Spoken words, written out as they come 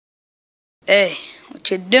Hey, what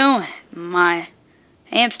you doing? My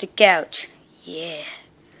hamster couch. Yeah,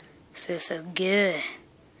 feels so good.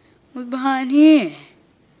 What's behind here?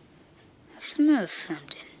 I smell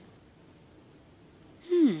something.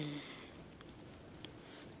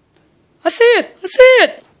 I see it! I see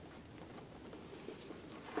it!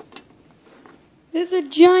 It's a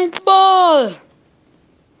giant ball!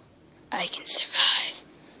 I can survive.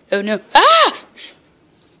 Oh no. Ah!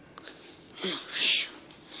 Oh, shoot.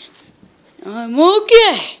 I'm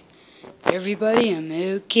okay. Everybody, I'm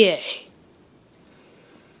okay.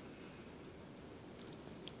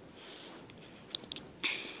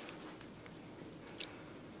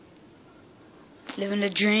 Living the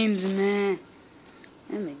dreams, man.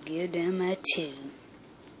 I'm gonna go down my tube.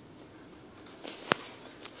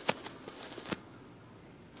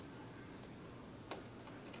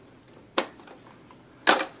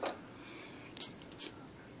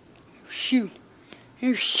 Shoot.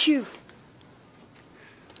 Oh, shoot.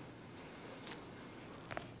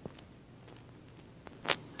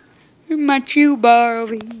 Here's my chew bar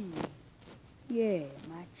over here. Yeah,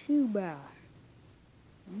 my chew bar.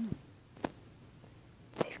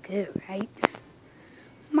 That's good, right?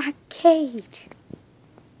 My cage.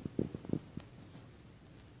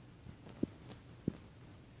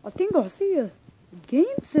 I think I see a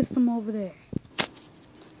game system over there.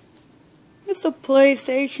 It's a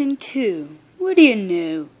PlayStation 2. What do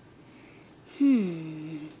you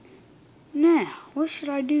know? Now, what should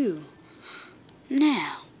I do?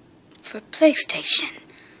 Now, for PlayStation.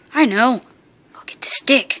 I know. Go get the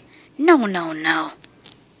stick. No.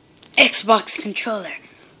 Xbox controller.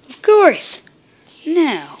 Of course.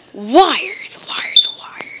 Now, wires.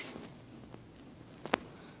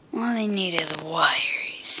 All I need is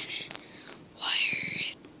wires.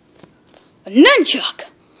 A nunchuck.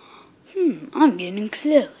 I'm getting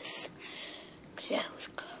close. Close.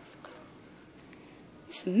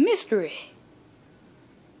 It's a mystery.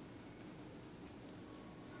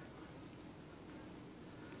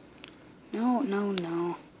 No.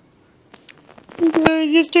 You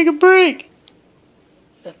guys just take a break.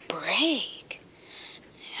 A break?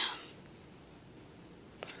 Yeah.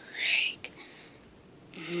 Break.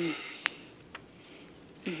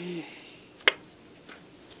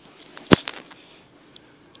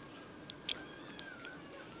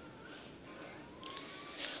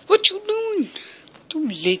 What you doing? What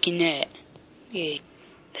you looking at? Yeah,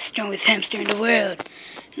 the strongest hamster in the world.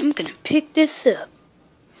 And I'm gonna pick this up.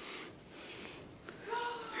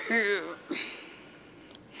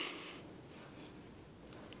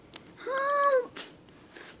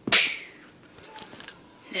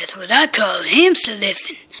 That's what I call hamster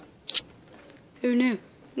lifting. Oh no,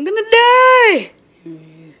 I'm gonna die!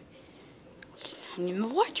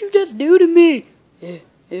 What you just do to me? Oh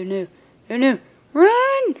no,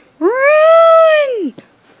 run!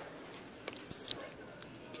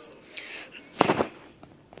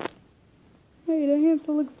 Hey, the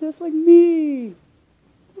hamster looks just like me.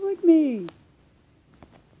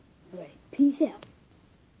 Alright, peace out.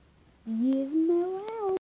 Gizmo out.